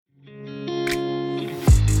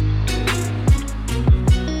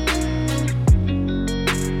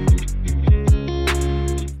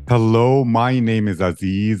Hello, my name is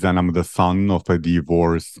Aziz, and I'm the son of a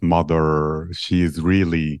divorced mother. She is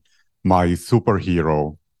really my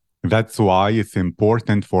superhero. That's why it's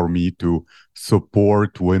important for me to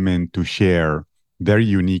support women to share their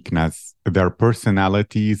uniqueness, their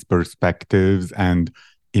personalities, perspectives, and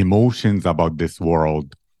emotions about this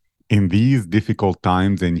world. In these difficult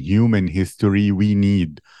times in human history, we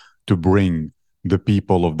need to bring the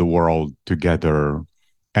people of the world together.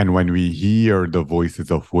 And when we hear the voices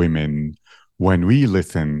of women, when we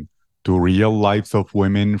listen to real lives of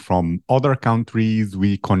women from other countries,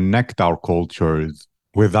 we connect our cultures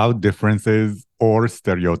without differences or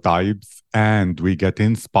stereotypes, and we get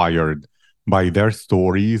inspired by their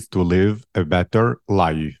stories to live a better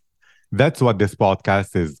life. That's what this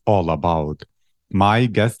podcast is all about. My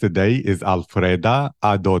guest today is Alfreda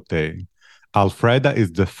Adote. Alfreda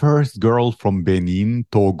is the first girl from Benin,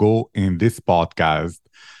 Togo, in this podcast.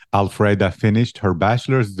 Alfreda finished her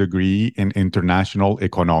bachelor's degree in international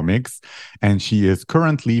economics, and she is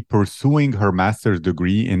currently pursuing her master's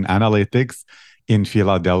degree in analytics in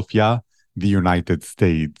Philadelphia, the United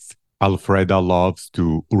States. Alfreda loves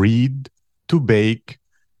to read, to bake,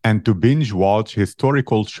 and to binge watch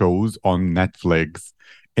historical shows on Netflix.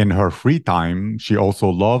 In her free time, she also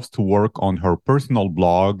loves to work on her personal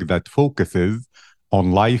blog that focuses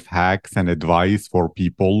on life hacks and advice for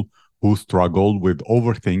people who struggle with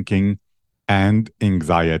overthinking and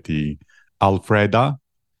anxiety. Alfreda,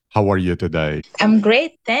 how are you today? I'm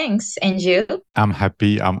great, thanks. And you? I'm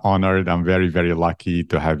happy, I'm honored, I'm very, very lucky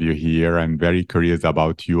to have you here and very curious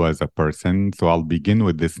about you as a person. So I'll begin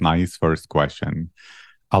with this nice first question.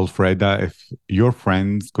 Alfreda, if your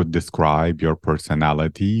friends could describe your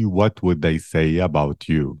personality, what would they say about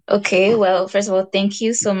you? Okay, well, first of all, thank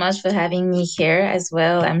you so much for having me here as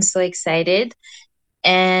well. I'm so excited.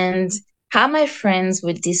 And how my friends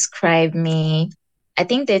would describe me, I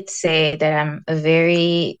think they'd say that I'm a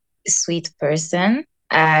very sweet person.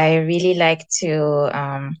 I really like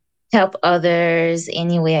to help others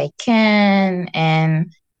any way I can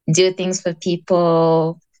and do things for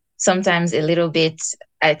people. Sometimes a little bit,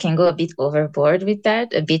 I can go a bit overboard with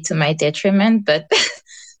that, a bit to my detriment, but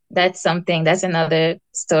that's another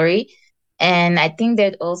story. And I think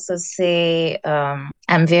they'd also say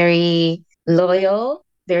I'm very loyal,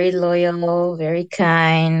 very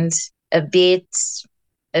kind, a bit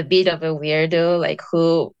a bit of a weirdo, like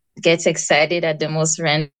who gets excited at the most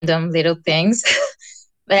random little things.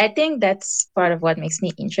 But I think that's part of what makes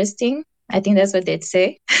me interesting. I think that's what they'd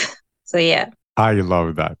say. So yeah. I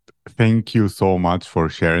love that. Thank you so much for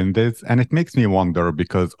sharing this. And it makes me wonder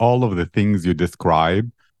because all of the things you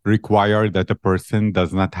describe require that a person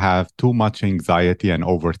does not have too much anxiety and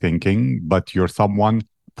overthinking, but you're someone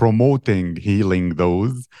promoting healing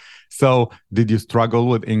those. So, did you struggle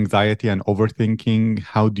with anxiety and overthinking?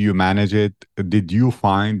 How do you manage it? Did you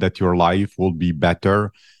find that your life will be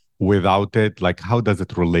better without it? Like, how does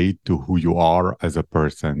it relate to who you are as a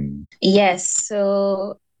person? Yes.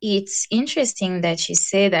 So it's interesting that you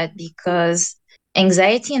say that because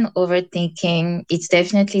anxiety and overthinking, it's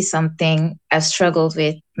definitely something I've struggled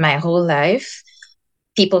with my whole life.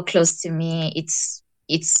 People close to me,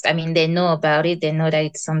 I mean, they know about it. They know that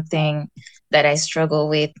it's something that I struggle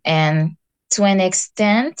with. And to an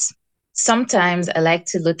extent, sometimes I like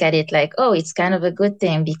to look at it like, oh, it's kind of a good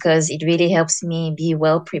thing because it really helps me be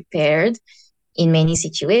well prepared in many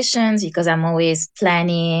situations because I'm always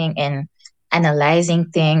planning and analyzing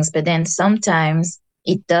things. But then sometimes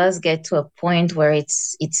it does get to a point where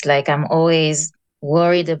it's like I'm always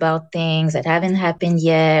worried about things that haven't happened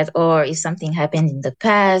yet, or if something happened in the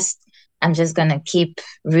past, I'm just gonna keep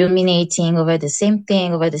ruminating over the same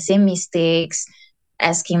thing, over the same mistakes,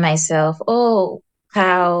 asking myself, oh,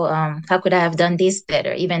 how could I have done this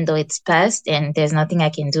better, even though it's past and there's nothing I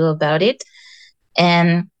can do about it.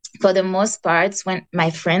 And for the most part, when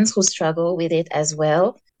my friends who struggle with it as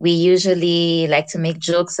well, we usually like to make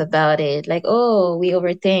jokes about it, like, oh, we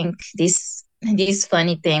overthink this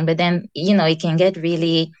funny thing. But then, it can get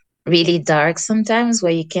really, really dark sometimes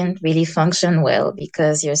where you can't really function well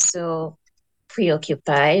because you're so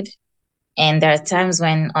preoccupied. And there are times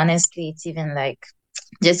when honestly it's even like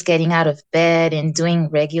just getting out of bed and doing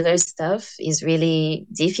regular stuff is really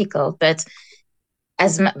difficult. But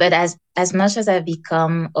as much as I've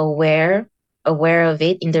become aware of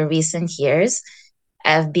it in the recent years,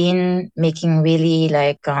 I've been making really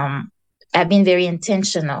I've been very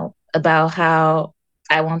intentional about how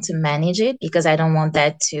I want to manage it because I don't want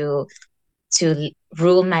that to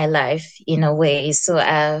rule my life in a way. So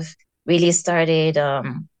I've really started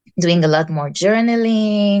doing a lot more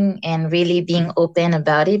journaling and really being open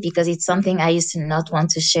about it because it's something I used to not want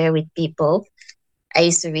to share with people. I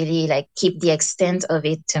used to really like keep the extent of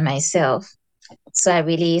it to myself. So I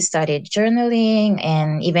really started journaling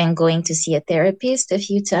and even going to see a therapist a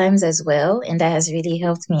few times as well. And that has really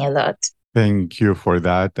helped me a lot. Thank you for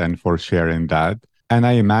that and for sharing that. And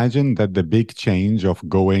I imagine that the big change of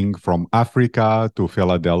going from Africa to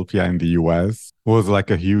Philadelphia in the US was like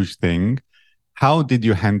a huge thing. How did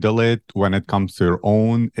you handle it when it comes to your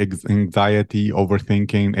own anxiety,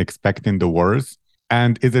 overthinking, expecting the worst?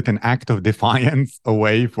 And is it an act of defiance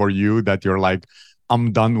away for you that you're like,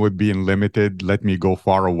 I'm done with being limited. Let me go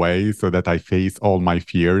far away so that I face all my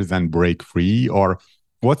fears and break free? Or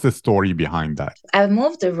what's the story behind that? I've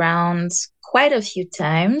moved around quite a few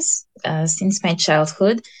times since my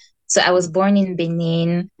childhood. So I was born in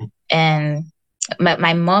Benin, and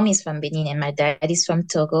my mom is from Benin and my dad is from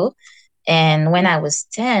Togo. And when I was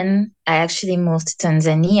 10, I actually moved to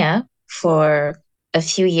Tanzania for a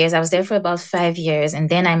few years. I was there for about 5 years, and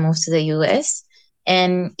then I moved to the US.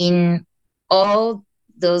 And in all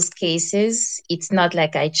those cases, it's not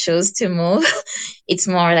like I chose to move. It's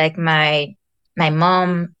more like my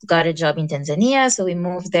mom got a job in Tanzania, so we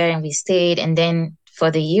moved there and we stayed. And then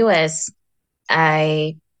for the US,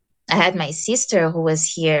 I I had my sister who was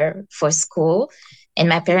here for school, and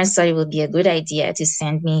my parents thought it would be a good idea to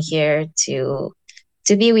send me here to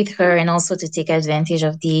be with her and also to take advantage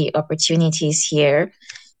of the opportunities here.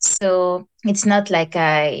 So it's not like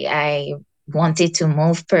I wanted to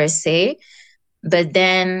move per se, but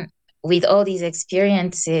then with all these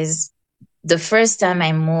experiences, the first time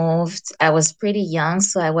I moved, I was pretty young,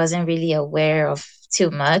 so I wasn't really aware of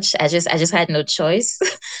too much. I just had no choice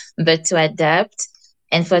but to adapt.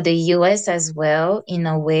 And for the US as well, in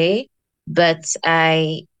a way. But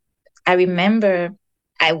I remember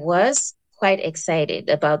I was quite excited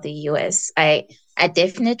about the US. I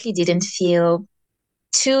definitely didn't feel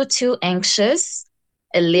too anxious,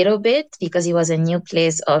 a little bit, because it was a new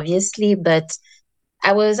place, obviously, but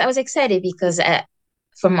I was excited because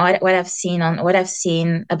from what I've seen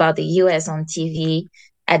about the US on TV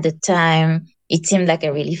at the time, it seemed like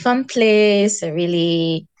a really fun place, a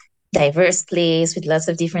really diverse place with lots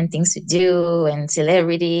of different things to do and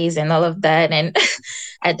celebrities and all of that. And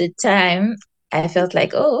at the time, I felt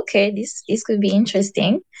like, oh, okay, this could be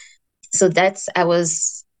interesting. So that's I would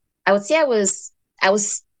say I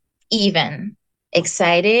was even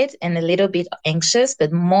excited and a little bit anxious,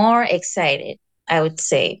 but more excited, I would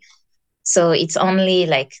say. So it's only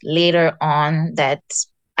like later on that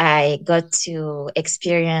I got to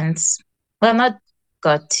experience, well, not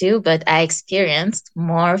got to, but I experienced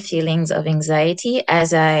more feelings of anxiety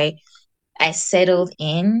as I settled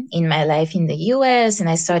in my life in the US, and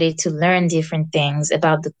I started to learn different things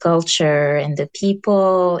about the culture and the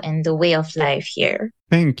people and the way of life here.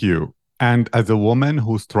 Thank you. And as a woman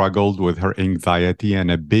who struggled with her anxiety, and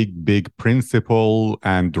a big principle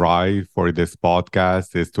and drive for this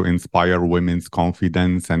podcast is to inspire women's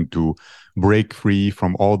confidence and to break free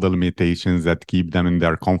from all the limitations that keep them in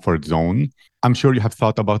their comfort zone. I'm sure you have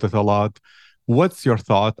thought about it a lot. What's your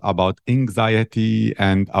thought about anxiety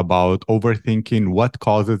and about overthinking? What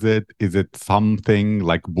causes it? Is it something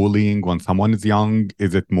like bullying when someone is young?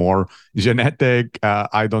 Is it more genetic?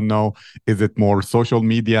 I don't know. Is it more social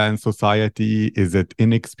media and society? Is it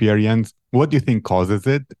inexperience? What do you think causes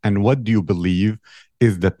it? And what do you believe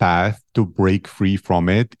is the path to break free from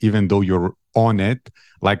it, even though you're on it?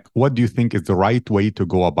 Like, what do you think is the right way to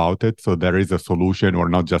go about it so there is a solution? Or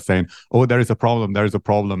not just saying, oh, there is a problem,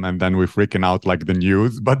 and then we're freaking out like the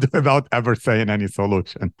news, but without ever saying any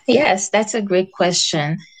solution? Yes, that's a great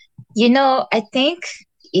question. I think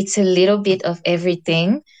it's a little bit of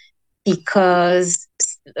everything because,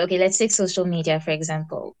 okay, let's take social media, for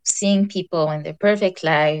example, seeing people in their perfect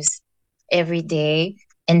lives every day.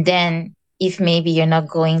 And then if maybe you're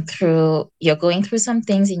going through some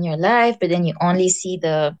things in your life, but then you only see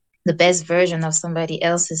the best version of somebody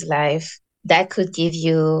else's life, that could give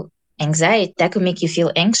you anxiety. That could make you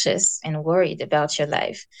feel anxious and worried about your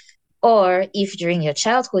life. Or if during your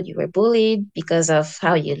childhood you were bullied because of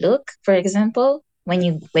how you look, for example, when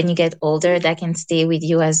you get older, that can stay with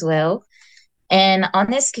you as well. And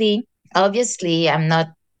honestly, obviously, I'm not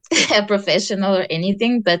a professional or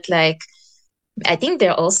anything, but like I think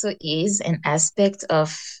there also is an aspect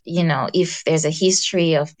of, if there's a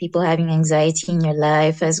history of people having anxiety in your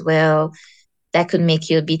life as well, that could make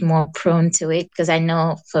you a bit more prone to it. Because I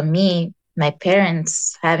know for me, my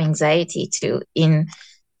parents have anxiety too,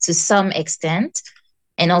 to some extent,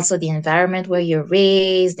 and also the environment where you're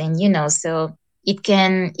raised, and so it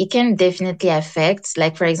can definitely affect.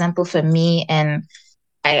 Like for example, for me, and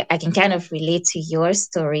I can kind of relate to your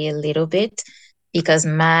story a little bit because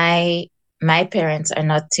my parents are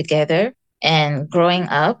not together. And growing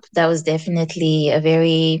up, that was definitely a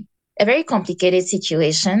very complicated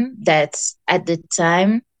situation that at the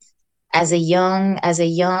time, as a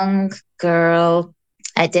young girl,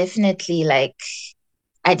 I definitely like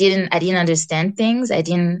I didn't understand things. I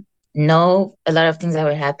didn't know a lot of things that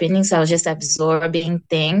were happening. So I was just absorbing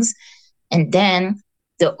things. And then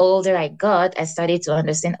the older I got, I started to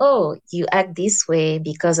understand, oh, you act this way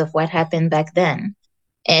because of what happened back then.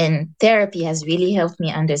 And therapy has really helped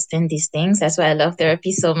me understand these things. That's why I love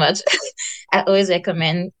therapy so much. I always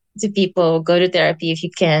recommend to people go to therapy if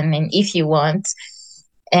you can and if you want.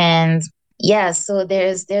 And yeah, so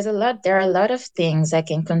there are a lot of things that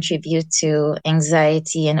can contribute to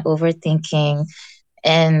anxiety and overthinking.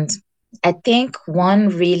 And I think one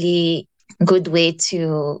really good way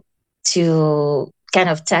to kind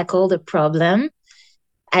of tackle the problem,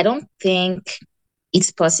 I don't think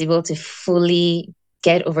it's possible to fully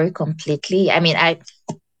get over it completely. I mean, I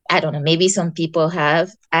don't know, maybe some people have.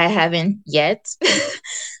 I haven't yet.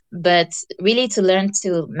 But really to learn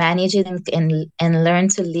to manage it and learn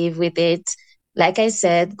to live with it. Like I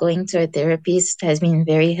said, going to a therapist has been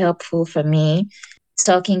very helpful for me,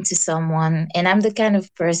 talking to someone. And I'm the kind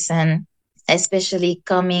of person, especially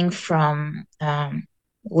coming from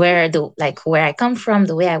where I come from,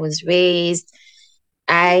 the way I was raised,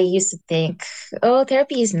 I used to think, oh,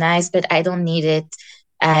 therapy is nice, but I don't need it.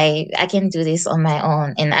 I can do this on my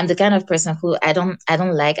own. And I'm the kind of person who I don't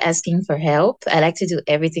like asking for help. I like to do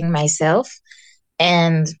everything myself.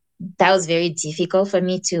 And that was very difficult for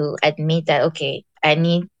me to admit that, okay, I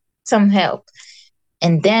need some help.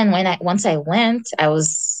 And then once I went, I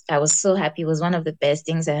was so happy. It was one of the best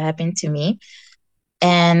things that happened to me.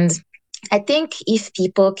 And I think if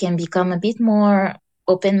people can become a bit more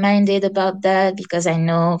open minded about that, because I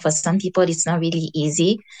know for some people it's not really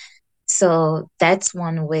easy. So that's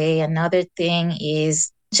one way. Another thing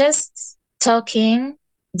is just talking,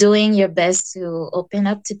 doing your best to open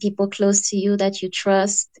up to people close to you that you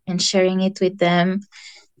trust and sharing it with them.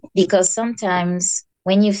 Because sometimes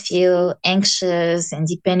when you feel anxious and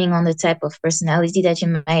depending on the type of personality that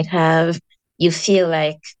you might have, you feel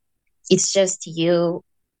like it's just you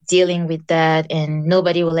dealing with that and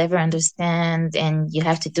nobody will ever understand and you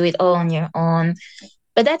have to do it all on your own.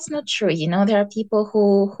 But that's not true. There are people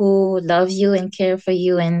who love you and care for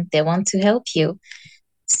you and they want to help you.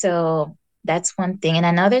 So that's one thing. And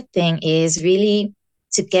another thing is really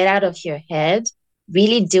to get out of your head,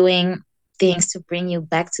 really doing things to bring you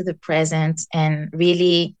back to the present and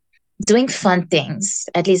really doing fun things.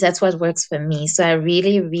 At least that's what works for me. So I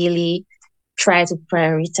really, really try to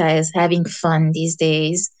prioritize having fun these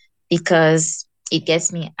days because it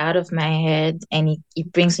gets me out of my head and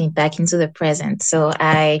it brings me back into the present. So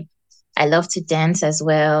I love to dance as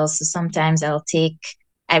well. So sometimes I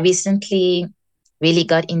recently really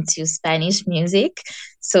got into Spanish music.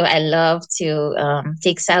 So I love to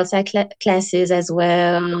take salsa classes as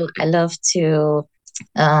well. I love to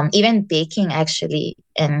even baking actually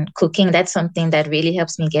and cooking. That's something that really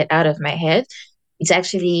helps me get out of my head. It's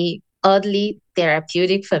actually oddly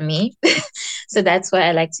therapeutic for me. So that's why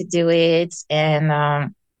I like to do it.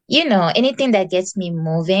 And, anything that gets me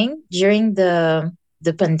moving during the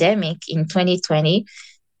pandemic in 2020,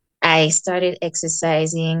 I started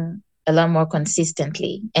exercising a lot more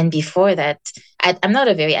consistently. And before that, I'm not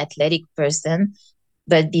a very athletic person,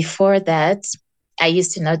 but before that, I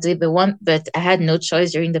used to not do it. But I had no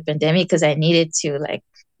choice during the pandemic because I needed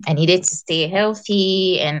to stay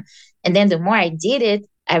healthy. And then the more I did it,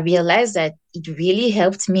 I realized that it really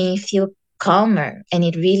helped me feel calmer and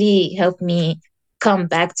it really helped me come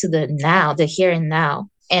back to the now, the here and now.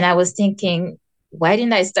 And I was thinking, why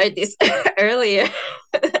didn't I start this earlier?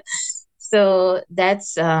 So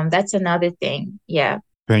that's another thing. Yeah.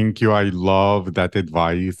 Thank you. I love that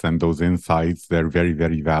advice and those insights. They're very,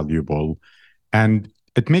 very valuable. And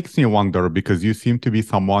it makes me wonder because you seem to be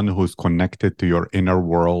someone who's connected to your inner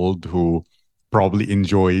world, who probably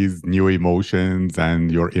enjoys new emotions and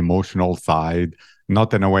your emotional side,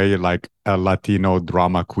 not in a way like a Latino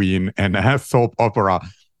drama queen and a soap opera,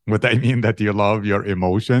 but I mean that you love your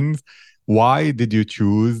emotions. Why did you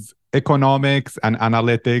choose economics and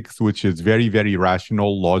analytics, which is very, very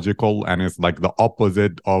rational, logical, and is like the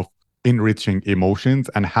opposite of enriching emotions?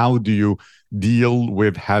 And how do you deal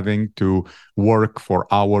with having to work for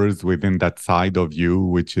hours within that side of you,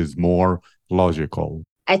 which is more logical?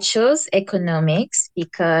 I chose economics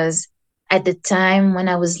because at the time when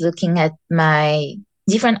I was looking at my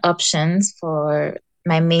different options for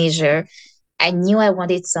my major, I knew I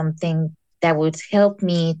wanted something that would help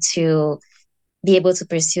me to be able to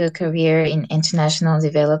pursue a career in international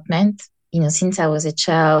development. Since I was a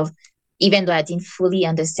child, even though I didn't fully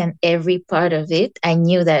understand every part of it, I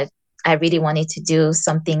knew that I really wanted to do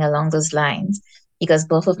something along those lines because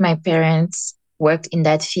both of my parents worked in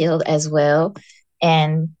that field as well.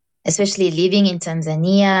 And especially living in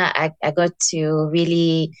Tanzania, I got to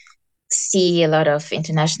really see a lot of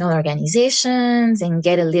international organizations and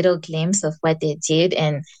get a little glimpse of what they did.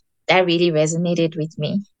 And that really resonated with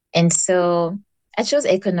me. And so I chose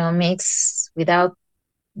economics without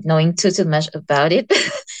knowing too much about it.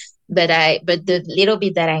 But the little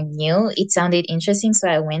bit that I knew, it sounded interesting, so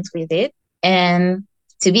I went with it. And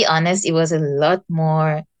to be honest, it was a lot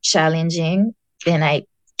more challenging than I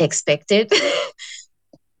expected.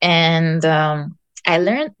 And I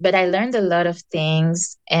learned a lot of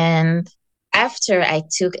things. And after I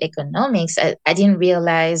took economics, I didn't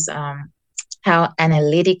realize how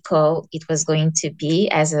analytical it was going to be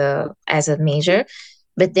as a major.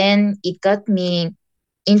 But then it got me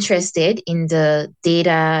interested in the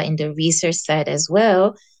data in the research side as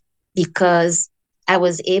well, because I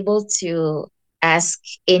was able to ask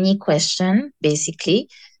any question basically.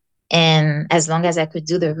 And as long as I could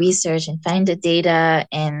do the research and find the data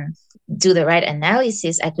and do the right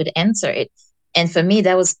analysis, I could answer it. And for me,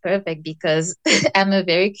 that was perfect because I'm a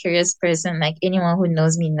very curious person. Like anyone who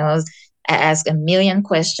knows me knows I ask a million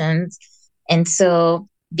questions. And so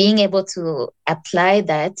being able to apply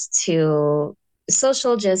that to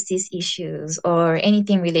social justice issues or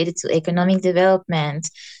anything related to economic development,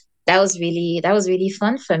 that was really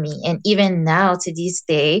fun for me. And even now to this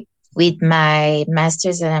day, with my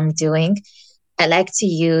master's that I'm doing, I like to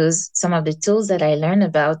use some of the tools that I learned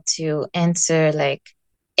about to answer like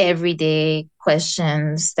everyday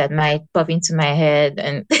questions that might pop into my head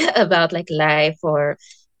and about like life or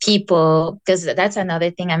people, because that's another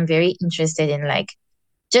thing I'm very interested in, like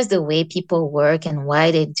just the way people work and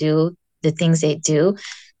why they do the things they do.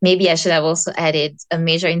 Maybe I should have also added a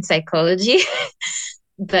major in psychology.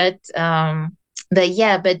 but um but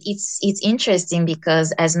it's interesting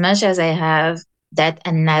because as much as I have that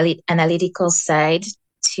analytical side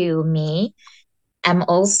to me, I'm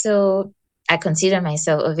also, I consider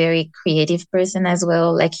myself a very creative person as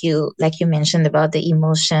well, like you mentioned about the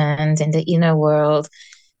emotions and the inner world.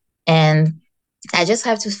 And I just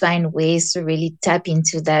have to find ways to really tap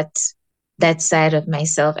into that side of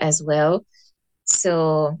myself as well.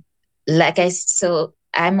 So so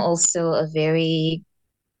I'm also a very,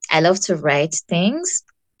 I love to write things.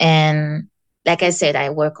 And like I said, I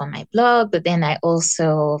work on my blog, but then I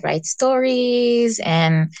also write stories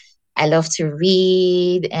and I love to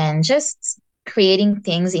read and just creating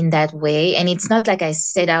things in that way. And it's not like I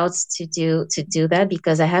set out to do that,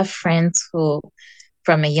 because I have friends who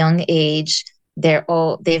from a young age,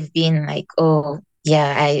 they've been like, oh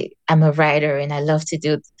yeah, I'm a writer and I love to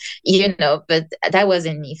do, but that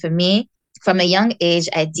wasn't me. For me, from a young age,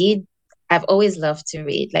 I've always loved to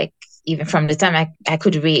read. Like even from the time I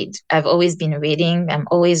could read, I've always been reading. I'm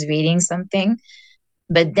always reading something.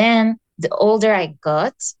 But then the older I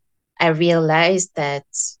got, I realized that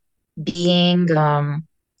being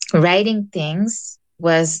writing things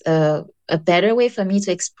was a better way for me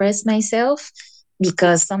to express myself,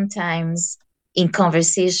 because sometimes in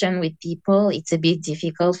conversation with people, it's a bit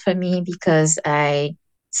difficult for me because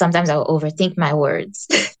sometimes I'll overthink my words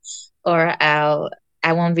or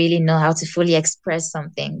I won't really know how to fully express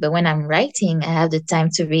something. But when I'm writing, I have the time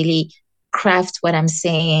to really craft what I'm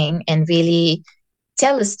saying and really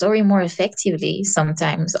tell a story more effectively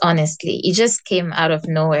sometimes, honestly. It just came out of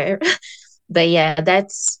nowhere. But yeah,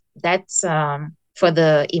 that's for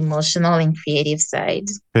the emotional and creative side.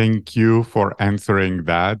 Thank you for answering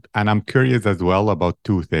that. And I'm curious as well about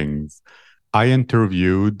two things. I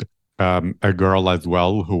interviewed a girl as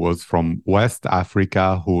well who was from West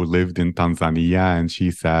Africa who lived in Tanzania. And she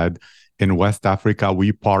said, in West Africa,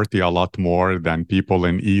 we party a lot more than people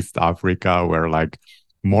in East Africa. We're like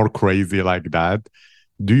more crazy like that.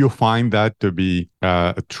 Do you find that to be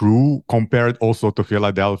true compared also to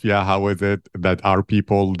Philadelphia? How is it that are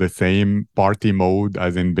people the same party mode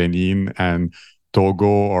as in Benin and Togo,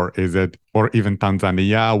 or is it, or even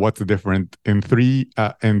Tanzania? What's different in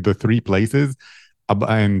the three places,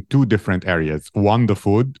 in two different areas? One, the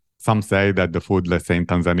food. Some say that the food, let's say in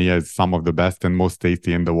Tanzania, is some of the best and most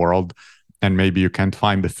tasty in the world, and maybe you can't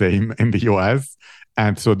find the same in the US.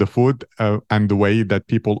 And so the food and the way that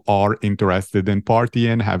people are interested in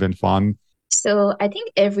partying, having fun. So I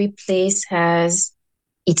think every place has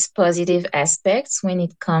its positive aspects when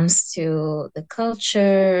it comes to the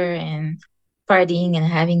culture and partying and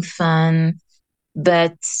having fun.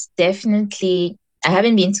 But definitely, I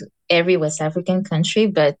haven't been to every West African country,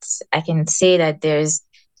 but I can say that there's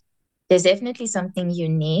definitely something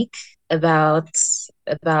unique about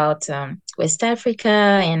about West Africa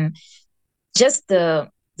and just the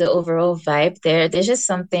overall vibe there. There's just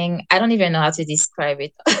something, I don't even know how to describe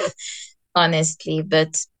it, honestly,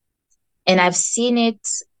 but and I've seen it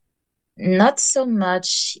not so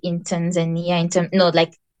much in Tanzania in term no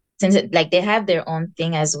like like they have their own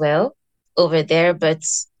thing as well over there, but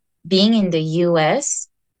being in the US,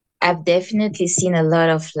 I've definitely seen a lot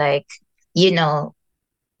of like, you know,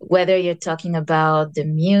 whether you're talking about the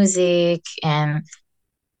music, and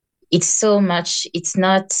it's so much, it's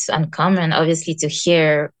not uncommon obviously to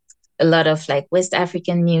hear a lot of like West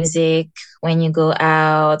African music when you go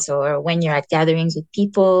out or when you're at gatherings with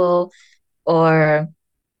people or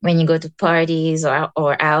when you go to parties or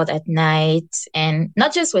out at night. And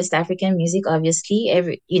not just West African music, obviously,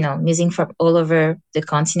 every, you know, music from all over the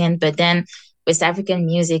continent, but then West African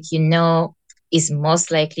music, you know, is most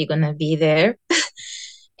likely going to be there.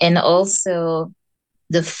 And also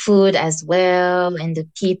the food as well and the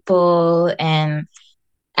people. And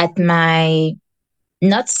at my,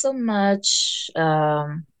 not so much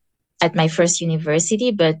at my first university,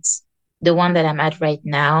 but the one that I'm at right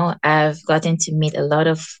now, I've gotten to meet a lot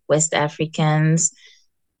of West Africans,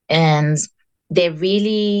 and they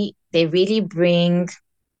really bring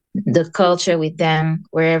the culture with them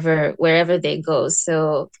wherever they go.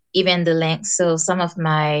 So even so some of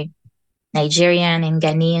my Nigerian and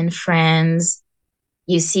Ghanaian friends,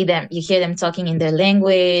 you hear them talking in their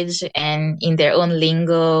language and in their own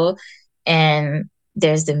lingo, and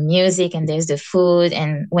there's the music and there's the food.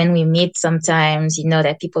 And when we meet, sometimes you know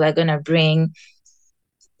that people are going to bring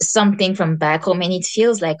something from back home, and it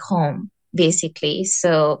feels like home basically.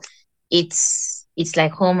 So it's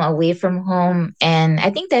like home away from home, and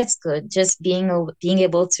I think that's good, just being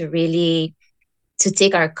able to really to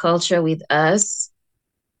take our culture with us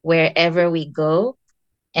wherever we go,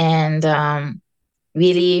 and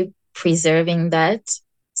really preserving that.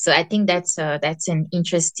 So I think that's an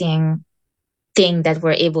interesting thing that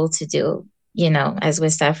we're able to do, you know, as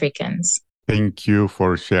West Africans. Thank you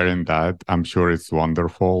for sharing that. I'm sure it's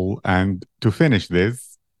wonderful. And to finish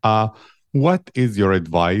this, what is your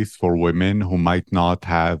advice for women who might not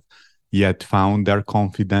have yet found their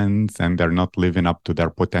confidence and they're not living up to their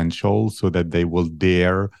potential so that they will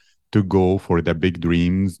dare to go for their big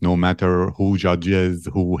dreams, no matter who judges,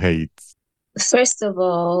 who hates? First of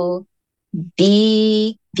all,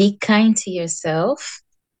 be kind to yourself,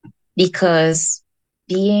 because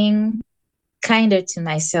being kinder to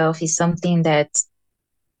myself is something that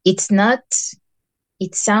it's not,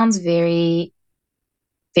 it sounds very,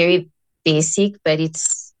 very basic, but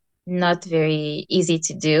it's not very easy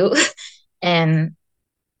to do. And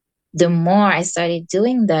the more I started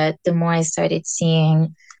doing that, the more I started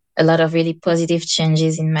seeing a lot of really positive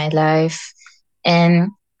changes in my life. And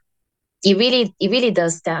it really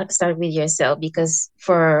does start with yourself, because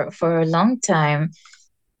for a long time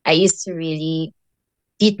I used to really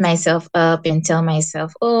beat myself up and tell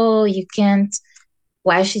myself, oh, you can't,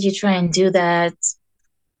 why should you try and do that?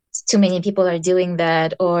 Too many people are doing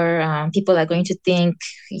that, or people are going to think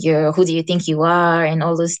who do you think you are, and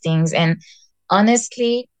all those things. And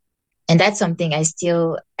honestly, and that's something I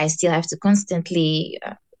still have to constantly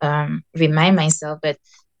remind myself, but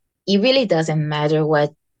it really doesn't matter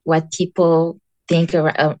what people think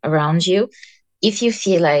around you. If you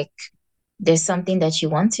feel like there's something that you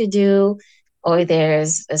want to do, or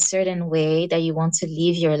there's a certain way that you want to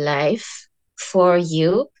live your life for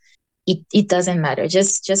you, it doesn't matter.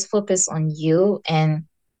 Just focus on you and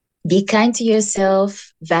be kind to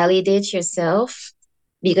yourself, validate yourself,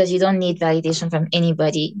 because you don't need validation from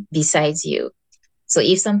anybody besides you. So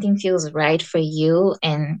if something feels right for you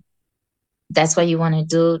and that's what you want to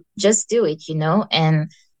do, just do it, you know?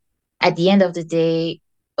 And at the end of the day,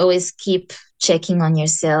 always keep checking on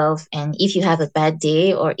yourself. And if you have a bad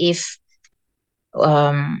day, or if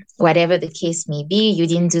whatever the case may be, you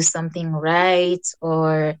didn't do something right,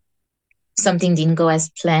 or something didn't go as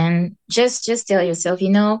planned, just tell yourself, you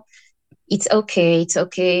know, it's okay. It's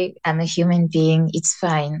okay. I'm a human being. It's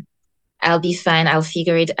fine. I'll be fine. I'll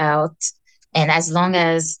figure it out. And as long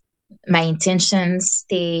as my intentions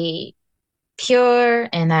stay pure,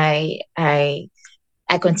 and I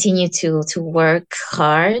continue to work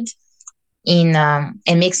hard in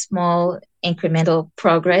and make small incremental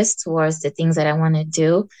progress towards the things that I want to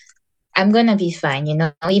do, I'm gonna be fine. You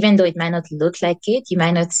know, even though it might not look like it, you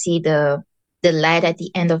might not see the light at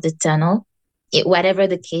the end of the tunnel. Whatever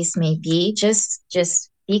the case may be, just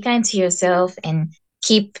be kind to yourself and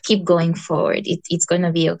keep going forward. It's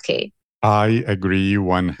gonna be okay. I agree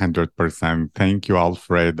 100%. Thank you,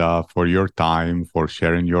 Alfreda, for your time, for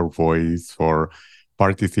sharing your voice, for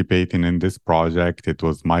participating in this project. It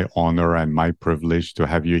was my honor and my privilege to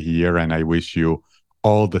have you here, and I wish you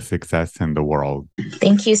all the success in the world.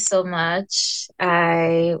 Thank you so much.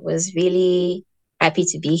 I was really happy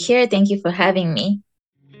to be here. Thank you for having me.